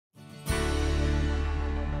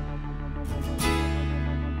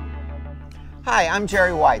Hi, I'm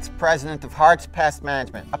Gerry Weitz, president of Hart's Pest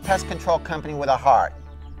Management, a pest control company with a heart.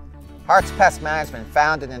 Hart's Pest Management,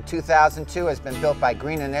 founded in 2002, has been built by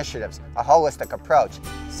green initiatives, a holistic approach,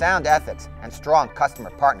 sound ethics, and strong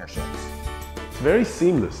customer partnerships. It's very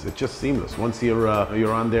seamless. It's just seamless. Once you're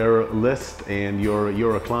on their list and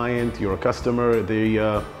you're a client, you're a customer,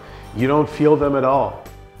 you don't feel them at all.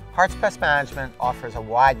 Hart's Pest Management offers a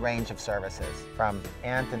wide range of services, from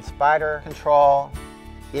ant and spider control.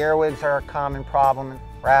 Earwigs are a common problem,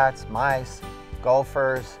 rats, mice,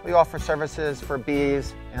 gophers. We offer services for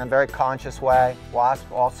bees in a very conscious way, wasps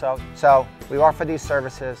also. So we offer these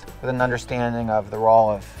services with an understanding of the role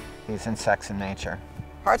of these insects in nature.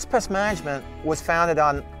 Hart's Pest Management was founded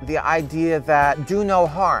on the idea that do no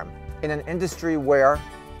harm in an industry where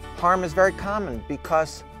harm is very common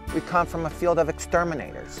because we come from a field of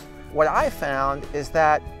exterminators. What I found is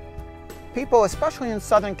that people, especially in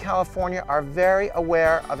Southern California, are very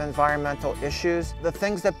aware of environmental issues, the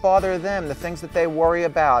things that bother them, the things that they worry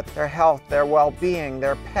about, their health, their well-being,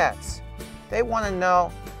 their pets. They want to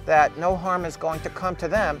know that no harm is going to come to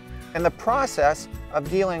them in the process of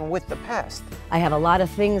dealing with the pest. I have a lot of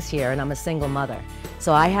things here and I'm a single mother,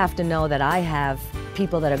 so I have to know that I have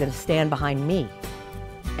people that are going to stand behind me,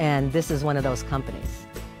 and this is one of those companies.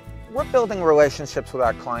 We're building relationships with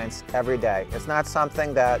our clients every day. It's not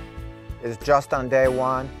something that is just on day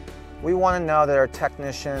one. We want to know that our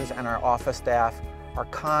technicians and our office staff are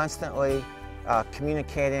constantly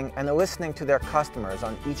communicating and listening to their customers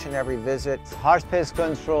on each and every visit. Hart's Pest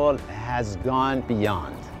Control has gone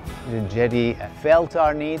beyond. Gerry felt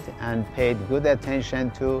our need and paid good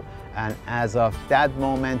attention to, and as of that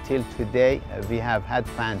moment till today, we have had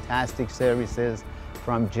fantastic services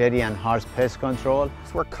from Gerry and Hart's Pest Control.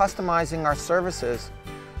 So we're customizing our services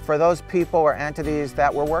for those people or entities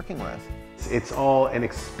that we're working with. It's all an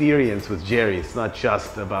experience with Gerry. It's not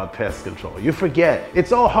just about pest control. You forget,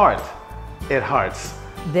 it's all heart at Hart's.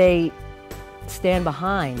 They stand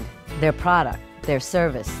behind their product, their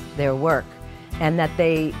service, their work, and that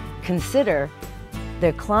they consider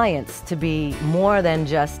their clients to be more than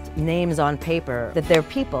just names on paper, that they're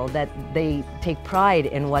people, that they take pride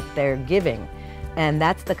in what they're giving. And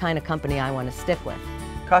that's the kind of company I want to stick with.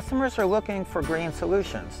 Customers are looking for green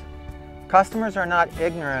solutions. Customers are not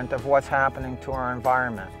ignorant of what's happening to our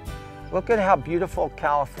environment. Look at how beautiful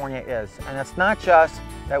California is. And it's not just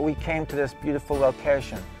that we came to this beautiful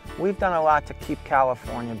location. We've done a lot to keep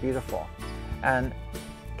California beautiful. And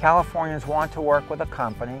Californians want to work with a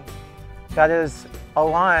company that is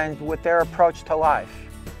aligned with their approach to life.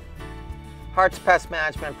 Hart's Pest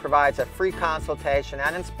Management provides a free consultation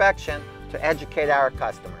and inspection to educate our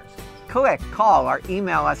customers. Click, call, or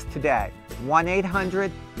email us today,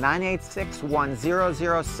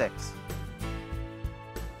 1-800-986-1006.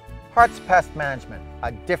 Hart's Pest Management,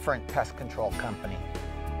 a different pest control company.